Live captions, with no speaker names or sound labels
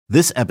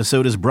This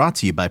episode is brought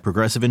to you by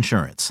Progressive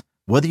Insurance.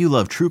 Whether you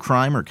love true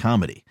crime or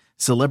comedy,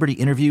 celebrity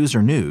interviews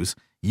or news,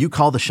 you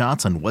call the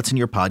shots on what's in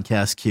your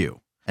podcast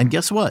queue. And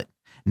guess what?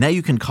 Now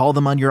you can call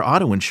them on your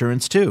auto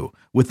insurance too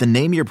with the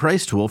Name Your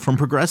Price tool from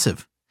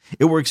Progressive.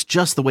 It works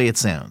just the way it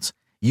sounds.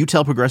 You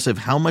tell Progressive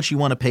how much you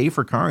want to pay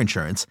for car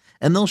insurance,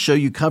 and they'll show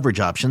you coverage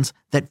options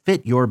that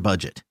fit your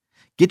budget.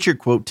 Get your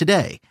quote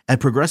today at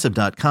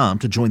Progressive.com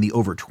to join the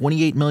over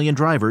 28 million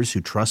drivers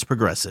who trust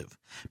Progressive.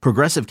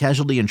 Progressive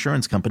Casualty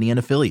Insurance Company and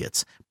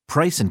Affiliates.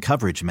 Price and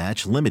coverage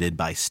match limited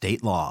by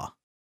state law.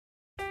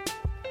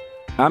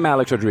 I'm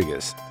Alex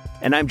Rodriguez.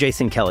 And I'm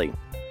Jason Kelly.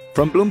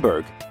 From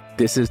Bloomberg,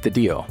 this is The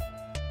Deal.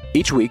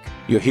 Each week,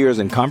 you'll hear us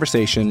in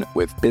conversation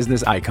with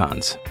business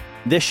icons.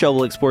 This show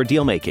will explore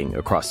deal-making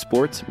across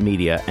sports,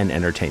 media, and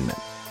entertainment.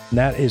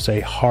 That is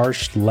a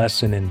harsh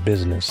lesson in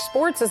business.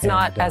 Sports is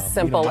not as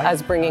simple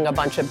as bringing a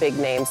bunch of big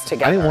names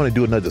together. I didn't want to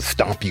do another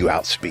stomp you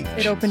out speech.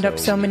 It opened up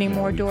so many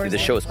more doors. The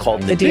show is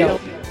called The Deal.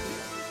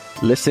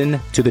 Listen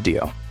to The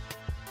Deal.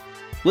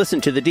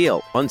 Listen to The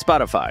Deal on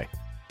Spotify.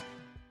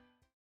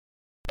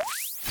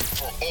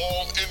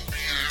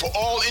 For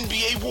all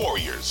NBA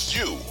warriors,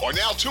 you are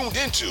now tuned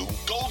into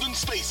Golden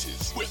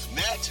Spaces with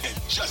Nat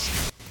and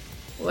Justin.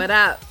 What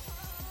up?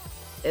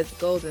 It's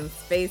Golden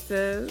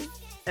Spaces,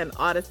 an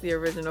Odyssey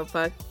original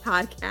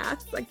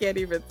podcast. I can't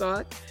even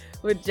talk,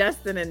 with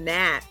Justin and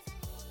Nat.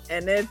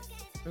 And it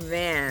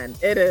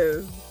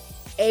is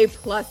A+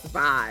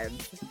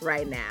 vibes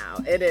right now.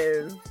 It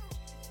is.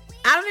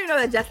 I don't even know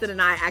that Justin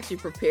and I actually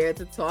prepared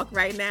to talk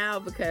right now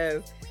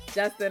because,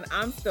 Justin,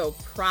 I'm still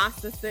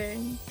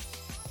processing.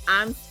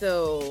 I'm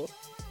still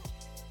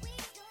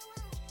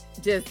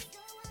just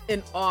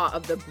in awe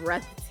of the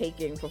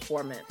breathtaking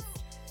performance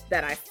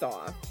that I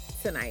saw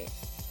tonight.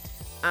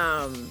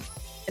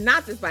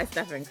 Not just by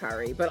Stephen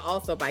Curry, but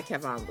also by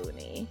Kevon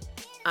Looney.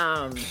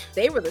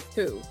 They were the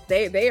two.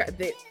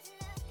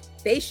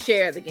 They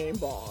share the game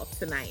ball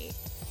tonight.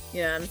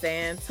 You know what I'm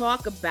saying?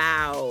 Talk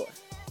about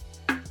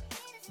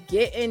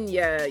getting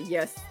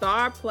your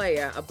star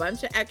player a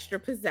bunch of extra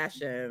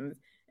possessions,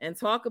 and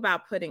talk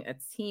about putting a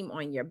team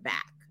on your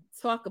back.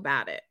 Talk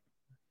about it.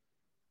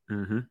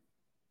 Mm-hmm.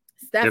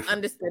 Steph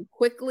understood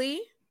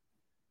quickly.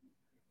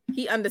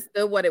 He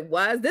understood what it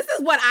was. This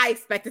is what I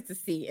expected to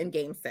see in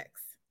Game 6.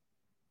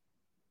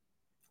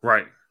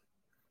 Right.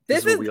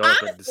 This is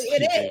honestly,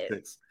 it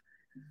is.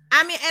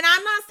 I mean, and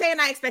I'm not saying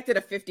I expected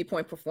a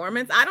 50-point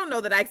performance. I don't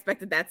know that I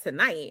expected that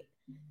tonight,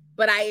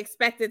 but I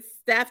expected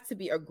Steph to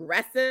be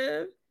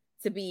aggressive,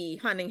 to be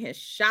hunting his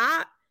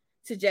shot,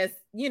 to just,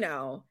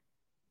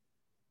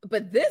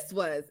 but this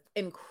was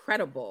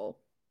incredible.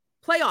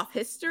 Playoff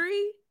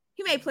history.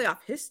 He made playoff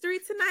history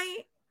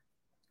tonight.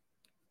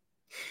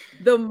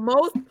 The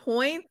most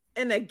points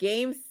in a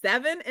Game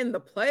 7 in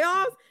the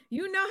playoffs.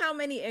 You know how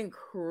many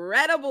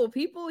incredible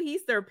people he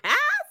surpassed?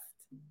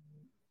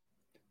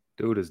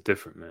 Dude is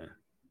different, man.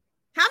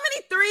 How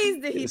many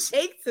threes did he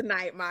take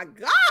tonight? My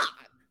God.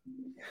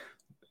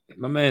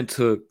 My man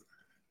took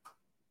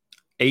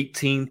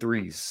 18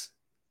 threes,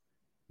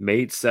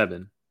 made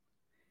 7.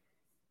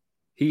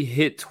 He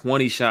hit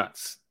 20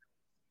 shots.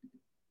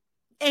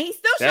 And he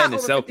still that shot in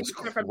over itself 50% is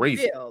from the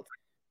crazy. field.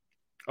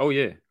 Oh,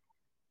 yeah.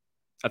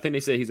 I think they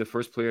said he's the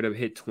first player to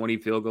hit 20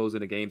 field goals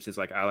in a game since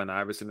like Allen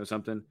Iverson or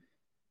something.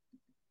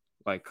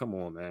 Like, come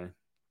on, man.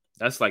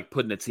 That's like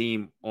putting a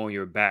team on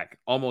your back.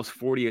 Almost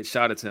 40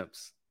 shot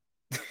attempts.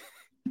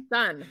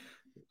 Son.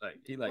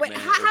 Wait, man,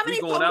 how many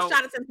total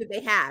shot attempts did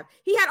they have?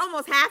 He had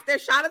almost half their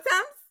shot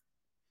attempts?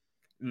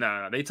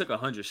 Nah, they took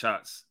 100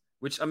 shots,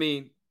 which, I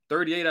mean,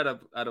 38 out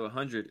of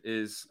 100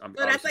 is so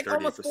that's like 38%.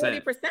 Almost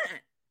 40%.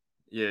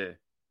 Yeah.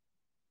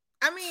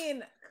 I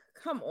mean,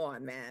 come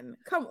on, man.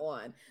 Come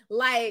on.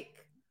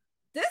 Like,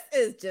 this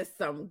is just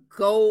some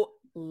GOAT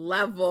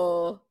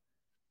level.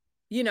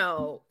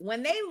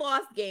 When they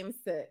lost Game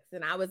 6,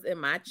 and I was in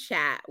my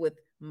chat with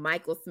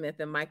Michael Smith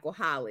and Michael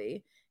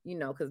Holly,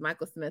 because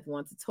Michael Smith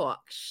wants to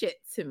talk shit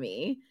to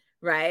me,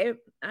 right?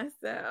 I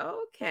said,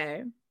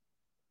 okay.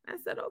 I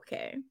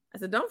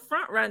said, don't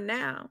front run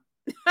now.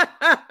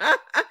 I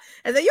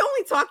said, you're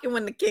only talking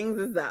when the Kings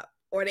is up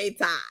or they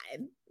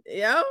tied,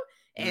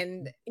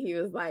 And he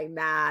was like,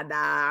 nah,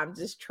 I'm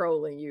just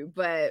trolling you.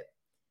 But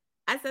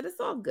I said, it's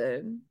all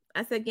good.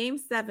 I said, Game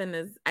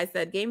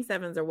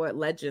 7s are what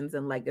legends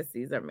and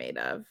legacies are made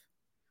of.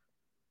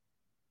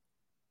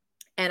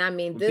 And I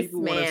mean, this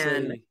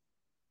man.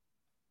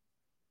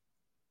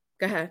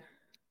 Go ahead.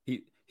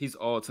 He's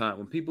all time.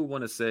 When people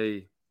want to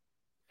say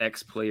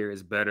X player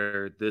is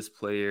better, this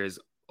player is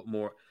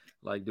more,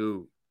 like,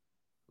 dude,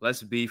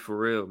 let's be for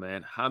real,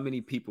 man. How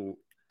many people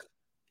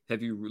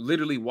have you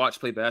literally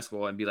watched play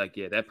basketball and be like,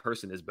 yeah, that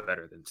person is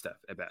better than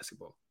Steph at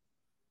basketball?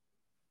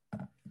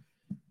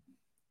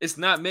 It's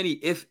not many,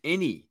 if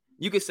any.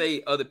 You could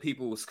say other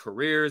people's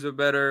careers are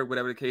better,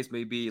 whatever the case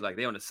may be, like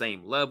they're on the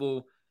same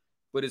level,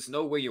 but it's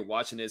no way you're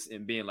watching this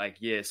and being like,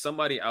 yeah,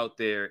 somebody out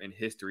there in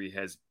history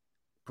has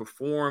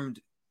performed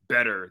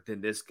better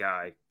than this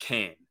guy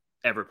can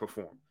ever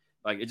perform.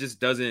 Like, it just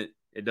doesn't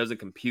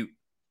compute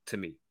to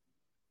me.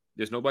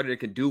 There's nobody that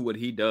can do what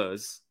he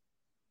does.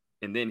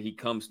 And then he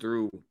comes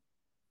through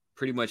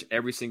pretty much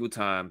every single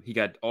time. He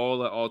got all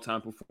the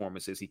all-time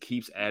performances. He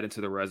keeps adding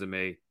to the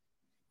resume.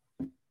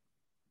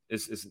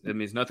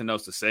 There's nothing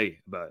else to say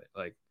about it.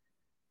 Like,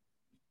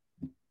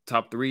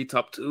 top 3,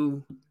 top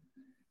 2.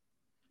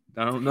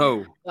 I don't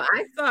know. Well,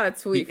 I saw a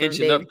tweet from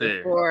Dave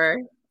DeFore.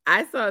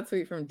 I saw a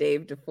tweet from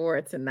Dave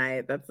DeFore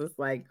tonight. That's just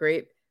like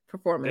great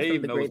performance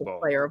from the greatest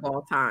player of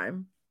all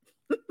time.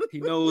 He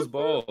knows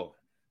ball.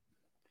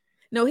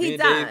 No, he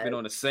does. They've been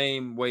on the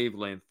same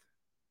wavelength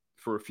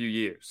for a few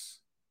years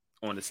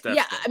on the Steph.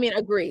 Yeah, stuff. I mean,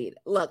 agreed.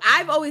 Look,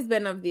 I've always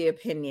been of the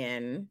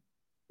opinion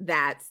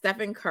that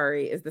Stephen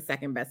Curry is the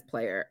second best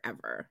player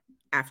ever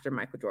after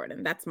Michael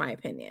Jordan. That's my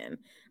opinion.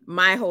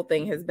 My whole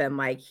thing has been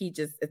like,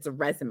 it's a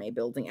resume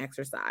building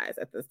exercise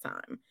at this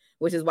time,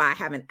 which is why I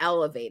haven't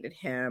elevated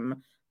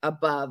him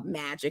above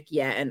Magic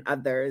yet and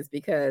others,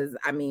 because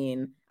I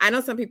mean, I know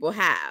some people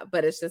have,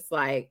 but it's just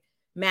like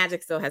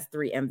Magic still has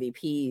 3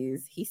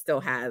 MVPs. He still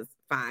has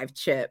 5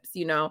 chips.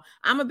 You know,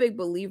 I'm a big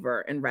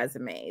believer in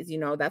resumes. You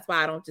know, that's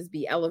why I don't just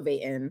be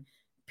elevating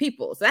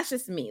people. So that's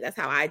just me. That's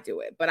how I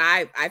do it. But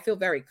I feel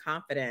very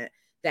confident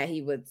that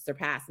he would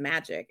surpass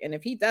Magic. And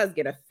if he does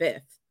get a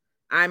 5th,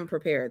 I'm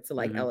prepared to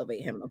like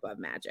elevate him above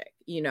Magic,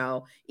 you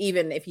know,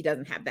 even if he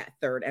doesn't have that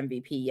 3rd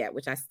MVP yet,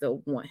 which I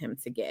still want him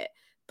to get.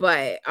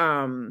 But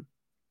I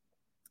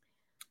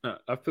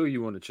feel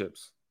you on the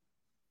chips.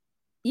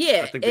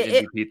 Yeah. I think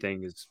the MVP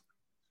thing is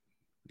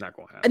not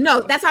going to happen.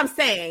 No, that's what I'm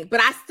saying.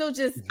 But I still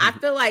I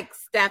feel like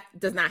Steph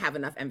does not have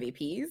enough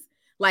MVPs.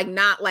 Like,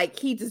 not like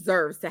he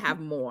deserves to have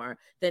more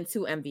than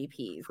 2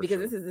 MVPs because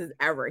this is his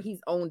era. He's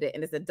owned it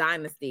and it's a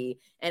dynasty.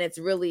 And it's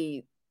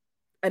really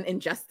an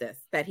injustice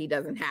that he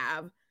doesn't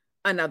have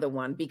another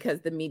one because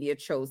the media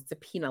chose to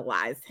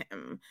penalize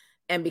him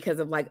and because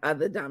of like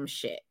other dumb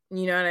shit.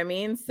 You know what I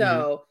mean?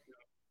 So,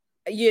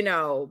 you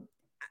know,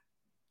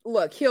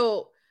 look,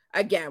 he'll,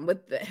 again,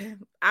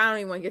 I don't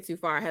even want to get too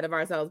far ahead of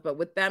ourselves, but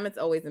with them, it's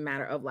always a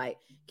matter of like,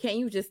 can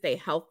you just stay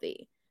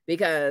healthy?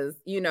 Because,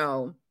 you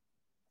know,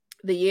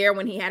 the year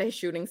when he had his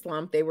shooting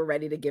slump, they were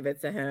ready to give it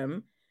to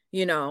him,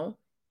 you know,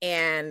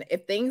 and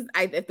if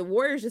the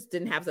Warriors just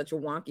didn't have such a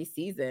wonky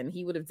season,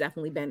 he would have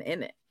definitely been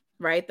in it,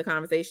 right? The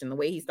conversation, the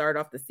way he started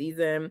off the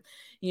season,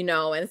 you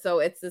know, and so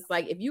it's just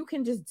like, if you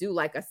can just do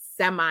like a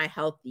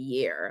semi-healthy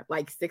year,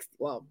 like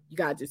you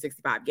got to do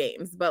 65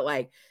 games, but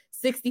like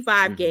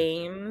 65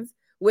 games,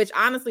 which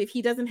honestly, if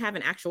he doesn't have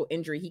an actual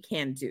injury, he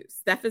can do.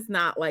 Steph is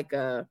not like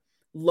a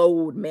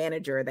load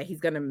manager that he's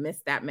going to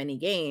miss that many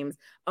games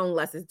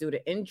unless it's due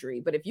to injury.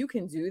 But if you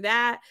can do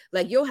that,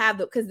 like you'll have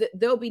because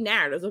there'll be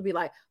narratives. It'll be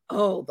like,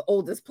 oh, the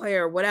oldest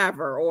player,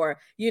 whatever, or,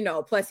 you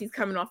know, plus he's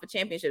coming off a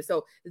championship.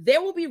 So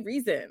there will be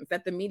reasons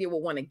that the media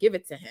will want to give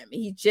it to him.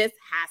 He just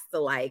has to,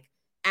 like,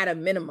 at a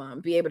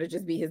minimum, be able to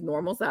just be his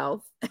normal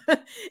self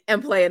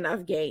and play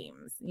enough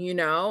games, you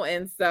know?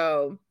 And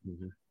so,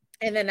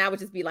 and then that would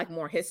just be like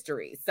more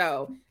history.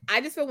 So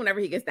I just feel whenever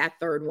he gets that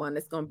 3rd one,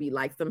 it's going to be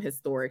like some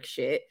historic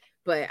shit.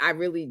 But I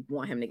really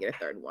want him to get a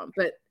 3rd one.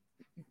 But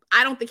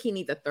I don't think he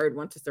needs a 3rd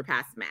one to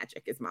surpass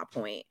Magic is my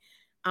point.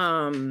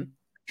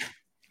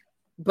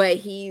 But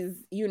he's,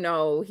 you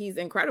know, he's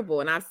incredible.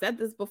 And I've said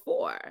this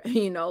before,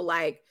 you know,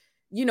 like,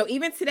 you know,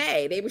 even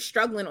today they were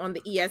struggling on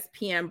the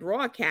ESPN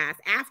broadcast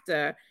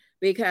after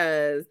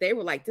because they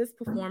were like, this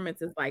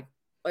performance is like,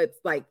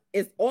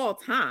 it's all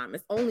time.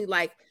 It's only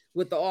like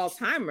with the all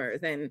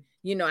timers. And,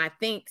 you know, I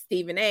think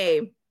Stephen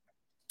A.,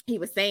 he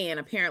was saying,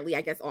 apparently,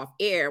 I guess off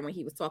air when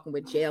he was talking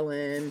with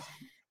Jalen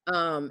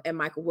and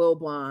Michael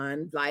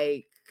Wilbon,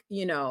 like,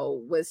 you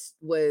know, was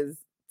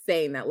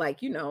saying that,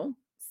 like, you know,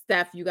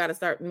 Steph, you got to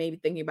start maybe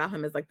thinking about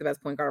him as like the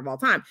best point guard of all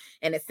time.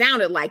 And it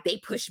sounded like they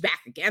pushed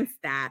back against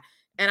that.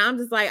 And I'm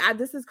just like,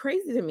 this is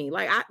crazy to me.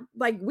 Like,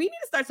 we need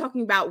to start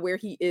talking about where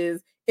he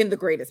is in the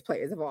greatest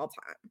players of all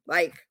time.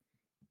 Like,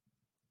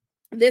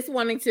 this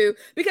wanting to,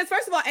 because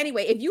first of all,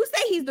 anyway, if you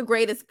say he's the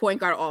greatest point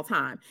guard of all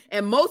time,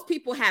 and most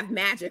people have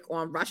Magic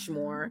on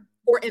Rushmore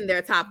or in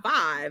their top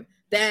 5,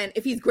 then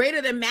if he's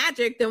greater than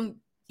Magic, then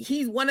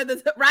he's one of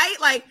the, right?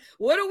 Like,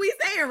 what are we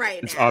saying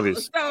right now? It's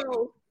obvious.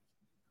 So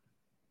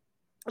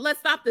let's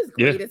stop this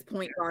greatest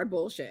point guard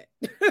bullshit.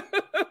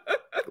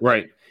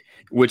 Right.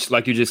 Which,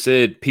 like you just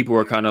said, people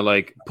are kind of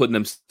like putting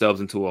themselves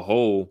into a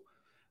hole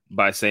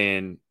by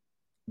saying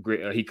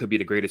he could be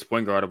the greatest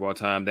point guard of all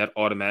time. That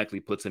automatically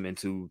puts him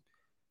into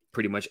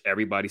pretty much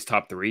everybody's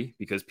top 3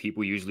 because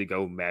people usually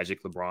go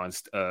Magic,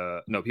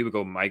 people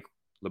go Mike,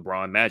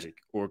 LeBron, Magic,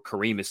 or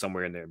Kareem is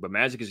somewhere in there. But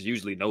Magic is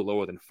usually no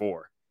lower than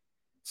 4.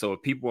 So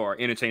if people are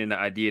entertaining the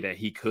idea that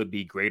he could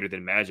be greater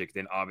than Magic,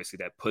 then obviously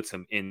that puts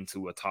him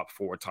into a top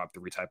 4, top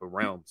 3 type of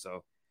realm.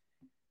 So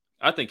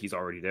I think he's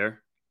already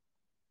there.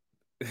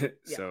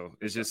 So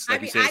it's just,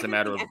 like you said, it's a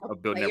matter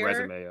of building that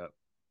resume up.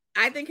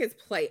 I think his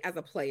play as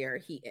a player,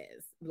 he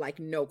is, like,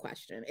 no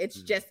question.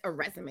 It's just a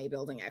resume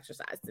building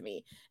exercise to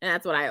me. And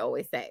that's what I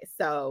always say.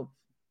 So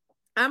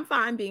I'm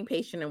fine being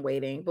patient and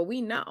waiting, but we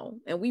know,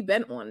 and we've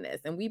been on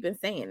this and we've been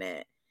saying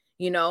it,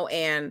 you know,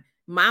 and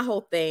my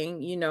whole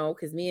thing, you know,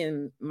 because me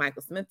and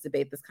Michael Smith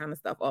debate this kind of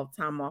stuff all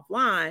the time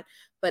offline,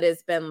 but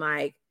it's been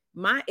like,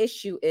 my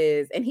issue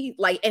is, and he's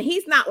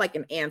not like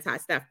an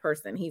anti-Steph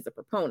person. He's a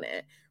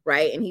proponent,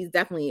 right? And he's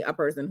definitely a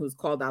person who's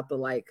called out the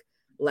like,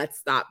 let's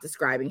stop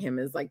describing him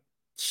as like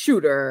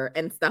shooter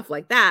and stuff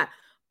like that.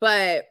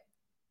 But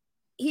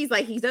he's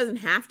like, he doesn't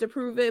have to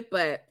prove it,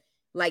 but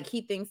like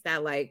he thinks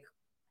that like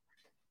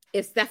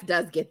if Steph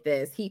does get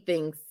this, he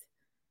thinks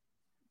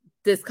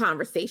this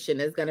conversation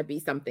is going to be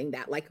something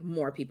that like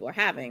more people are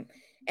having.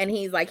 And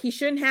he's like, he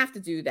shouldn't have to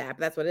do that, but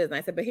that's what it is. And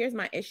I said, but here's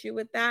my issue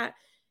with that.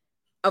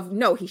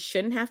 No, he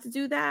shouldn't have to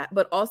do that.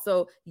 But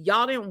also,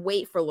 y'all didn't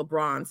wait for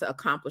LeBron to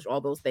accomplish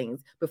all those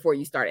things before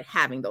you started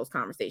having those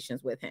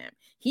conversations with him.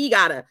 He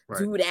got to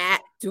do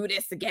that, do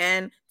this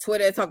again.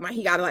 Twitter talking about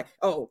he got to like,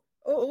 what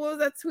was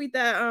that tweet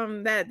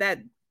that that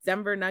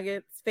Denver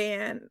Nuggets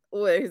fan?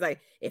 He's like,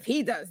 if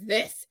he does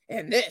this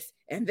and this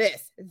and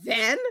this,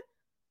 then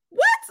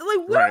what?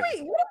 Like, what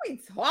are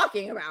we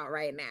talking about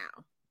right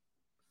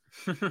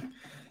now?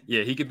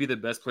 Yeah, he could be the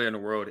best player in the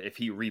world if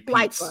he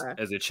repeats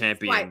as a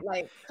champion.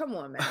 Like, come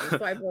on, man.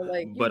 Swiper,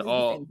 like, but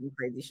all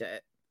crazy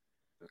shit.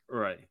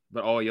 Right.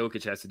 But all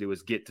Jokic has to do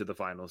is get to the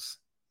finals.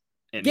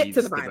 And get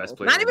to the finals.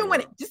 Not even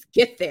win it. Just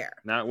get there.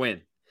 Not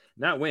win.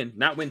 Not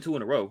win 2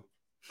 in a row.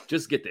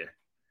 Just get there.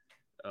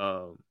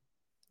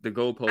 The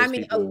goalpost. I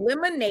mean,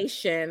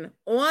 elimination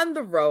on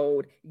the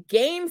road,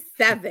 game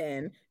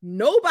 7.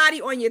 Nobody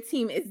on your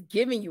team is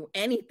giving you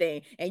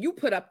anything. And you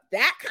put up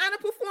that kind of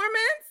performance?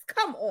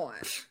 Come on.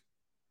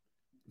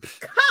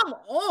 Come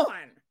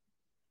on.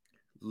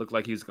 Looked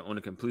like he was on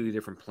a completely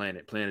different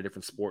planet, playing a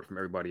different sport from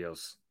everybody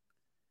else.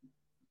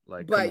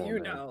 Like, but you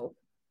know,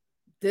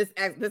 this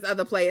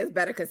other player is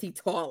better because he's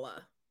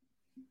taller.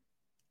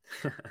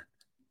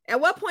 At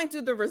what point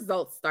do the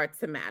results start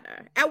to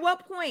matter? At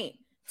what point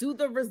do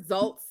the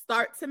results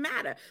start to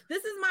matter?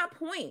 This is my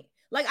point.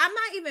 Like, I'm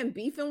not even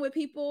beefing with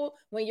people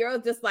when you're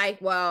just like,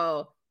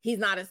 well, he's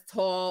not as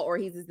tall or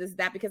he's this,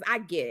 that, because I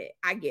get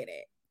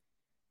it.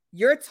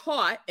 You're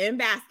taught in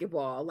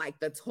basketball, like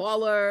the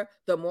taller,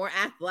 the more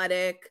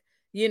athletic,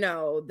 you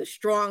know, the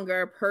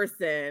stronger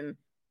person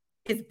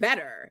is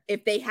better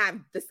if they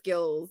have the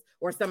skills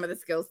or some of the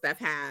skills Steph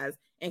has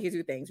and can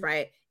do things,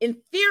 right?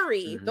 In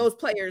theory, those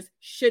players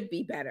should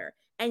be better.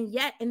 And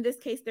yet, in this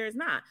case, there's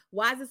not.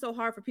 Why is it so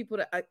hard for people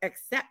to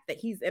accept that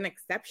he's an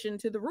exception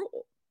to the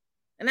rule?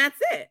 And that's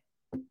it.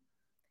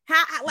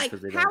 How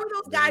are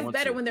those guys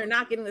better when they're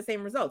not getting the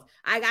same results?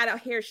 I got to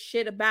hear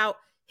shit about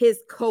his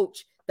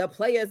coach, the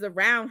players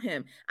around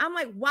him. I'm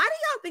like, why do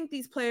y'all think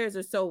these players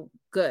are so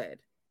good?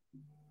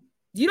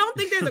 You don't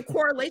think there's a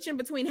correlation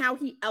between how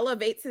he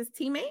elevates his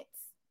teammates?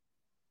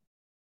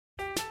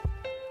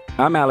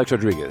 I'm Alex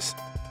Rodriguez.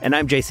 And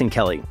I'm Jason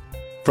Kelly.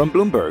 From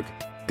Bloomberg,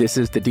 this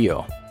is The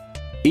Deal.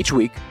 Each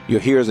week,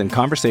 you'll hear us in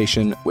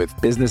conversation with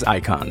business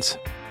icons.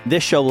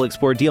 This show will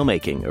explore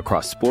deal-making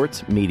across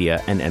sports,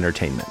 media, and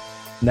entertainment.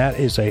 That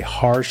is a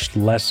harsh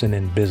lesson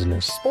in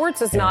business.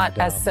 Sports is not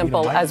as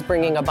simple as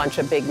bringing a bunch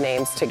of big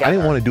names together. I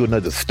didn't want to do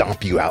another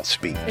stomp you out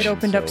speech. It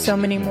opened up so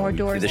many more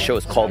doors. The show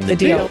is called The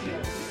Deal.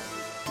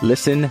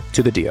 Listen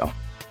to The Deal.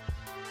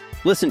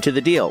 Listen to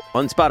The Deal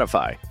on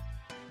Spotify.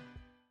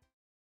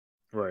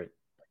 Right.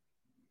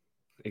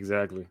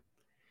 Exactly.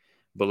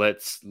 But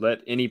let's let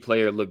any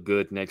player look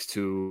good next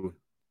to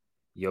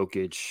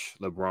Jokic,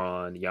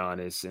 LeBron,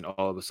 Giannis, and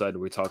all of a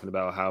sudden we're talking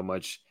about how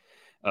much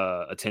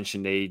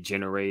attention they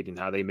generate and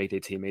how they make their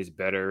teammates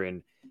better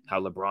and how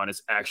LeBron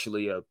is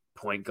actually a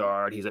point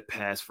guard. He's a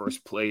pass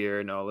first player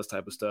and all this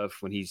type of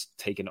stuff when he's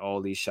taking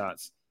all these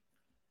shots.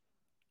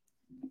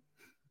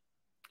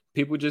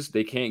 People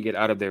they can't get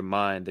out of their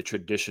mind the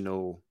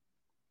traditional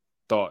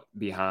thought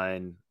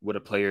behind what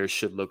a player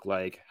should look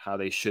like, how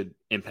they should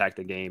impact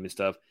the game and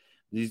stuff.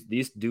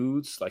 These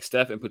dudes, like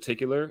Steph in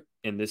particular,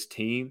 in this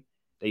team,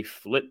 they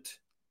flipped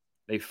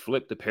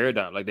the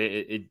paradigm. Like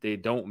they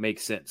don't make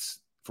sense.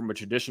 From a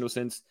traditional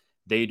sense,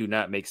 they do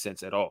not make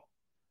sense at all.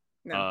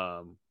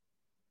 No.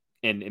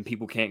 And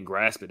people can't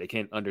grasp it. They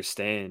can't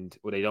understand,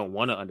 or they don't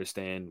want to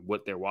understand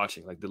what they're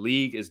watching. Like, the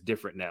league is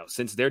different now.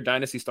 Since their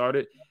dynasty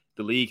started,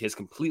 the league has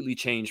completely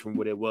changed from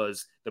what it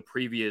was the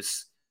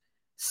previous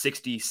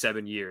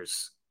 67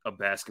 years of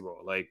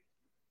basketball. Like,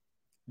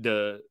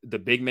 the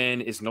big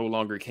man is no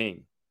longer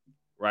king,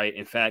 right?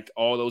 In fact,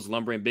 all those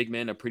lumbering big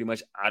men are pretty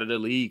much out of the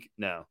league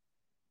now.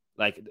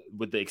 Like,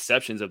 with the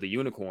exceptions of the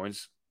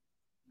unicorns,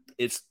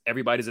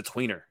 everybody's a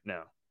tweener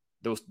now.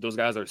 Those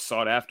guys are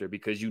sought after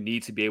because you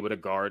need to be able to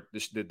guard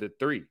the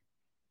three.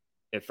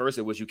 At first,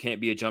 it was you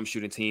can't be a jump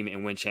shooting team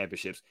and win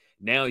championships.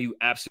 Now you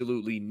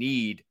absolutely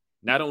need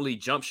not only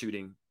jump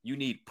shooting, you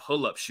need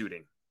pull-up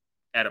shooting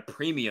at a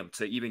premium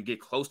to even get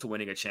close to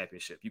winning a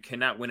championship. You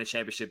cannot win a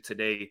championship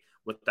today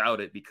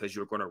without it because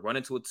you're going to run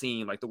into a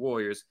team like the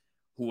Warriors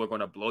who are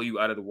going to blow you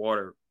out of the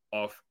water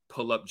off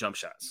pull-up jump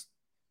shots.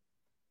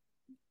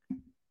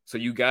 So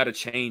you got to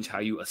change how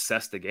you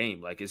assess the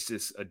game. Like, it's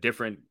a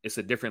different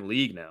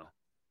league now.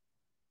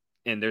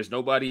 And there's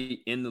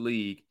nobody in the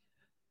league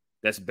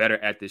that's better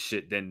at this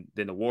shit than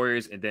the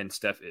Warriors and then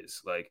Steph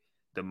is. Like,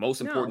 The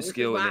most important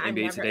skill in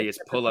the NBA today is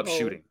pull-up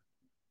shooting.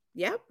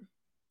 Yep.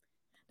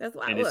 That's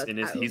why. And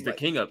he's the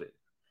king of it.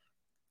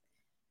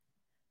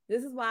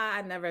 This is why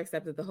I never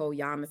accepted the whole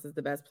Giannis is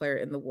the best player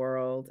in the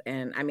world.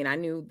 And I mean, I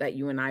knew that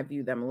you and I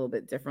viewed them a little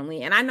bit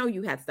differently. And I know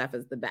you had Steph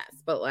as the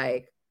best, but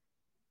like,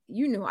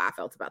 you knew how I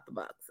felt about the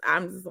Bucks.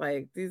 I'm just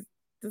like, this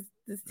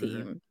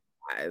team,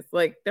 guys,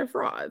 like they're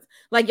frauds.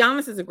 Like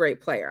Giannis is a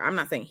great player. I'm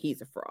not saying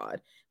he's a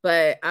fraud,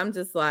 but I'm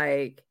just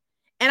like,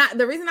 and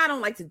the reason I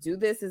don't like to do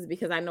this is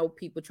because I know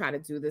people try to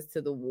do this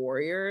to the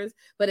Warriors,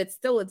 but it's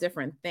still a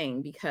different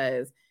thing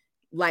because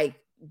like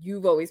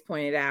you've always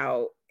pointed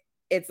out,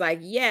 it's like,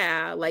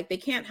 yeah, like they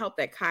can't help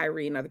that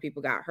Kyrie and other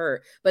people got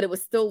hurt, but it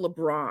was still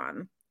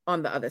LeBron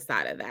on the other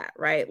side of that,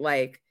 right?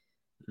 Like,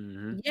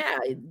 yeah,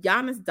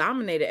 Giannis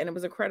dominated and it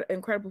was an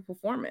incredible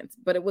performance,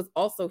 but it was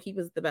also, he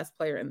was the best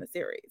player in the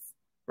series,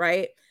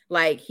 right?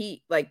 Like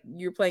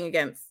you're playing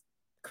against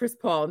Chris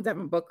Paul and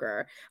Devin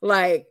Booker.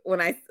 Like when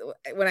I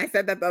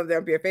said that the other day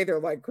on BFA, they were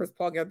like, Chris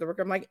Paul against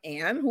Booker. I'm like,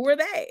 and who are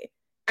they?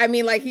 I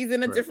mean, like he's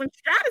in a different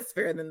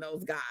stratosphere than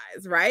those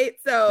guys, right?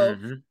 So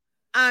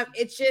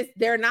it's just,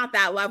 they're not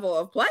that level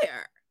of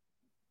player.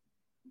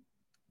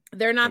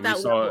 They're not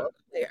that level of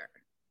player.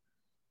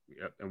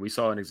 Yep. And we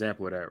saw an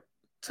example of that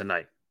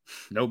tonight.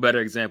 No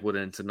better example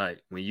than tonight.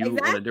 When you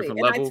on a different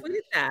level. I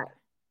tweeted that.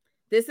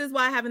 This is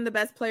why having the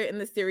best player in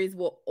the series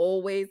will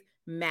always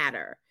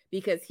matter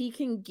because he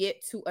can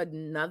get to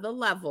another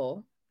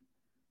level.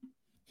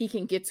 He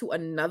can get to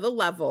another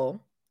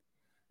level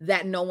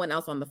that no one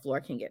else on the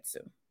floor can get to.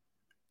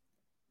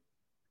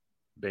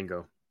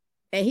 Bingo.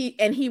 And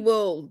he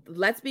will,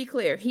 let's be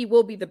clear, he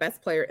will be the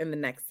best player in the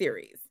next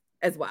series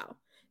as well.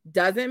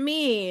 Doesn't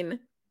mean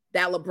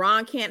that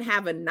LeBron can't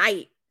have a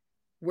night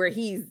where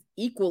he's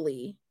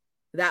equally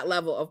that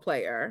level of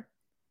player,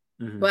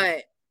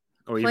 but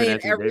playing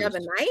every other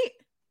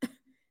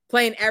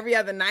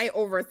night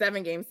over a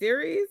 7-game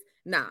series,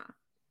 nah.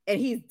 And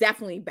he's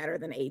definitely better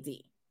than AD.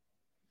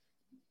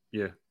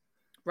 Yeah.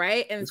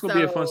 Right? And it's going to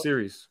be a fun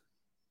series.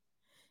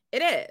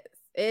 It is.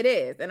 It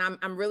is. And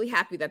I'm really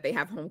happy that they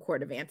have home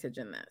court advantage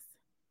in this.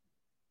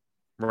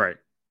 Right.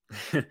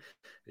 Yeah,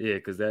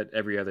 because that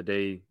every other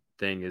day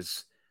thing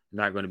is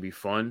not going to be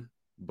fun.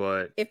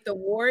 But if the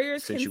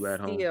Warriors can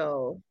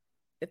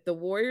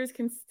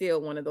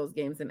steal one of those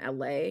games in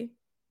LA,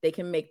 they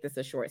can make this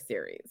a short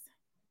series.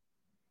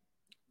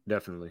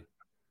 Definitely.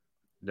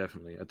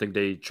 I think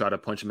they try to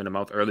punch him in the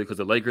mouth early because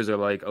the Lakers are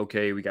like,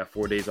 okay, we got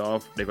 4 days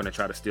off. They're going to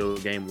try to steal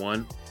game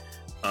 1.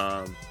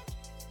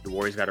 The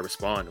Warriors got to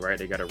respond, right?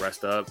 They got to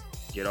rest up,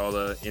 get all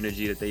the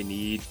energy that they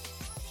need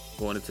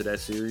going into that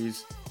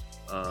series,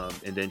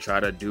 and then try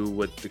to do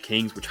what the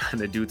Kings were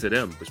trying to do to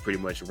them, which pretty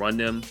much run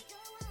them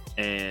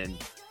and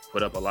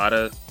put up a lot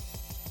of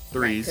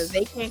threes. Because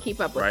they can't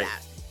keep up with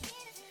that.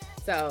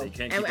 So they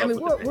can't keep up with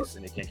the pace,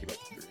 and they can't keep up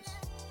with the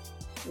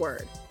threes.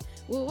 Word.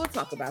 We'll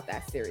talk about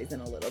that series in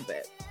a little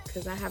bit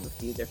because I have a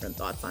few different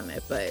thoughts on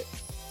it, but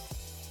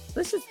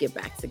let's just get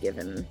back to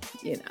giving,